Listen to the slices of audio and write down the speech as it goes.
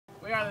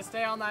We are the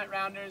Stay All Night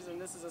Rounders, and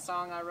this is a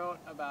song I wrote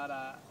about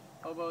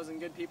hobos and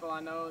good people I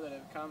know that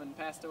have come and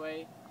passed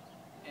away,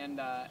 and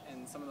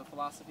some of the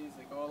philosophies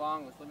that go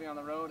along with living on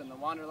the road and the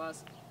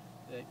wanderlust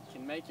that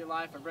can make your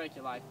life or break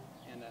your life.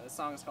 And the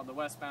song is called The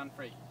Westbound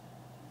Freight.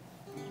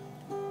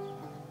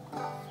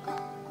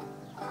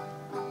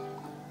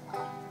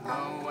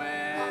 The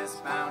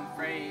westbound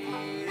freight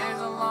is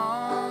a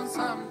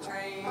lonesome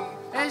train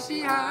as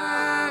she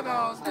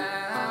highballs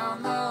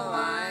down the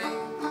line.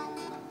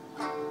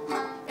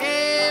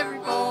 Every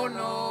boat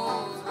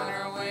knows when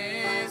her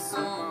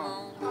whistle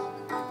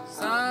moans,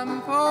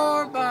 some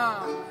poor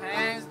bum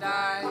has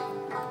died.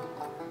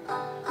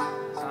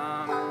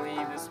 Some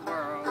leave this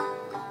world,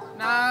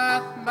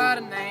 nothing but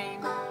a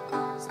name.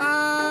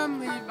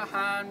 Some leave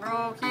behind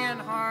broken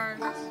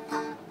hearts,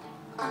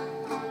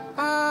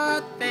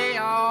 but they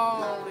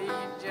all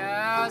leave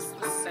just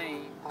the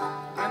same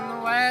when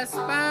the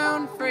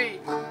westbound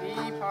freight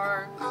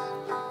departs.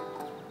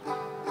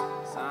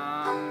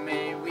 Some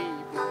may weep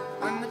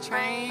when the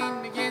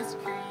train begins to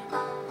creep,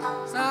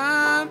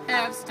 some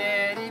have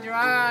steady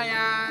dry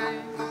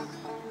eyes.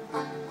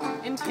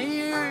 In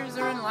tears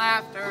or in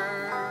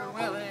laughter,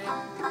 will it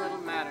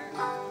little matter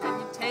when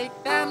you take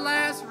that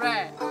last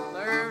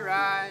rattler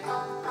ride.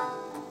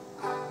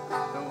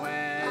 The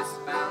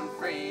westbound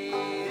freight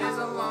is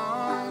a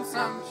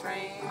lonesome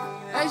train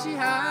as she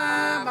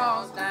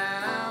highballs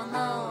down the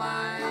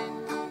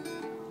line.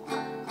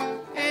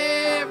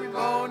 Every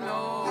boat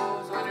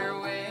knows when her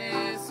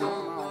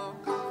whistle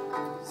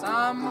blows,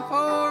 some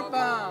poor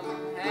bum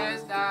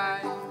has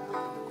died.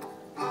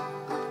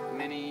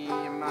 Many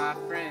of my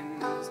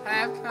friends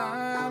have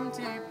come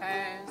to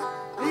pass,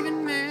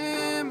 leaving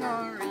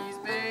memories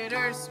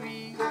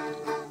bittersweet.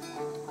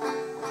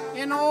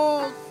 In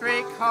old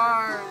freight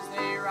cars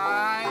they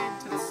ride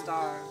to the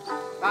stars,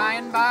 by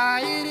and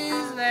by it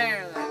is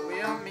there that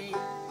we'll meet.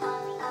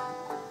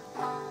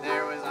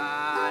 There was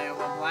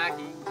Iowa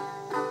Blackie,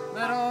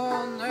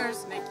 little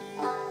Nurse Nicky,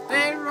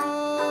 they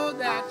rode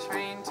that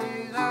train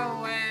to the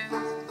west.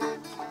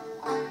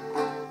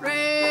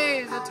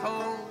 Raise a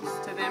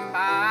toast to them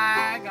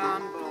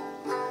bygone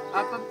boats,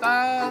 up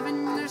above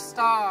in their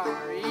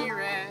starry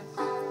rest.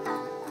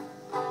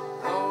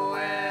 The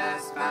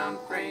westbound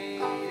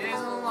freight is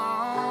a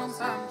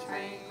lonesome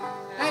train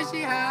as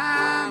she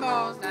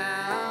highballs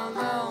down the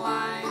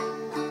line.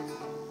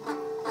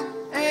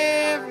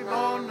 Every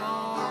boat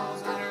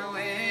knows when her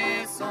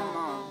whistle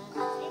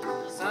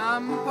moans,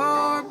 some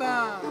poor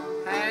bum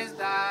has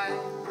died.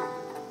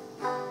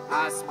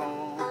 I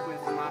spoke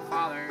with my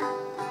father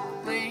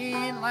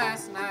late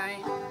last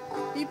night.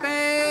 He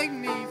begged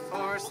me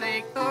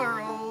forsake the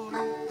road.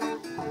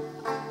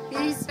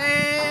 He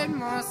said,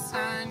 my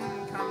son,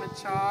 come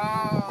to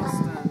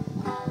Charleston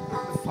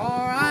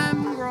before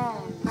I'm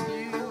grown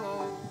too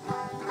old.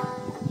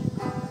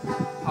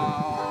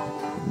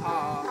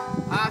 Pa,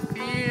 I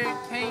fear it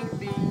can't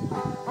be.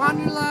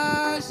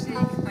 Wanderlust, she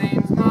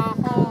claims my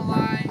whole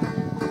life.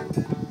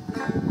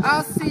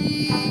 I'll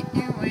see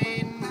you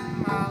when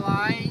my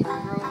light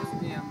grows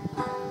dim.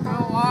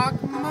 We'll walk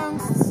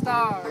amongst the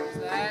stars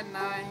that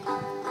night.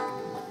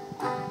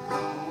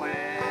 The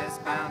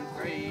westbound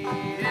freight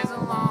is a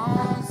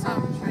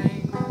lonesome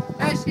train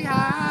as she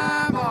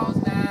highballs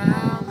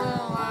down the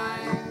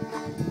line.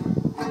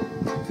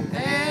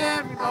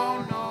 Every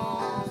boat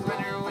knows when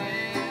her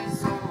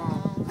whistle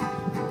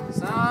moans,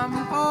 some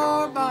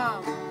poor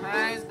bum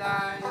has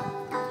died.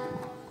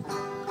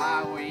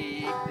 I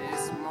wake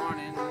this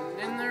morning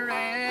in the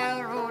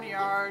railroad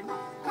yard.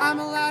 I'm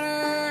a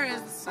ladder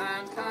as the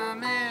sun's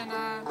coming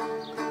up.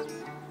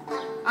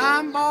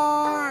 I'm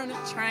born a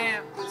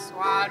tramp this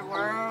wide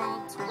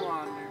world to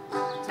wander,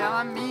 till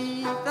I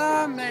meet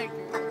the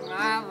maker of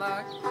my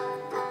luck.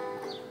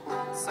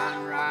 The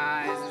sun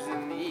rises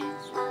in the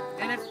east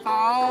and it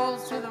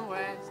falls to the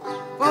west.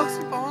 Folks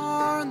are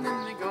born,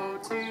 then they go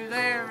to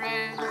their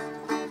rest.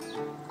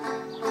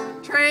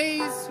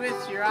 Trace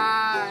with your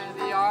eye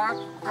the arc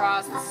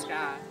across the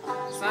sky.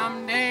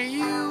 Someday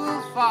you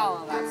will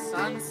follow that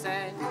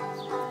sunset.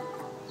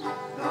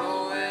 The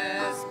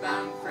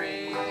westbound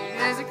freight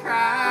is a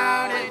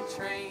crowded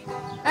train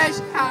as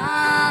she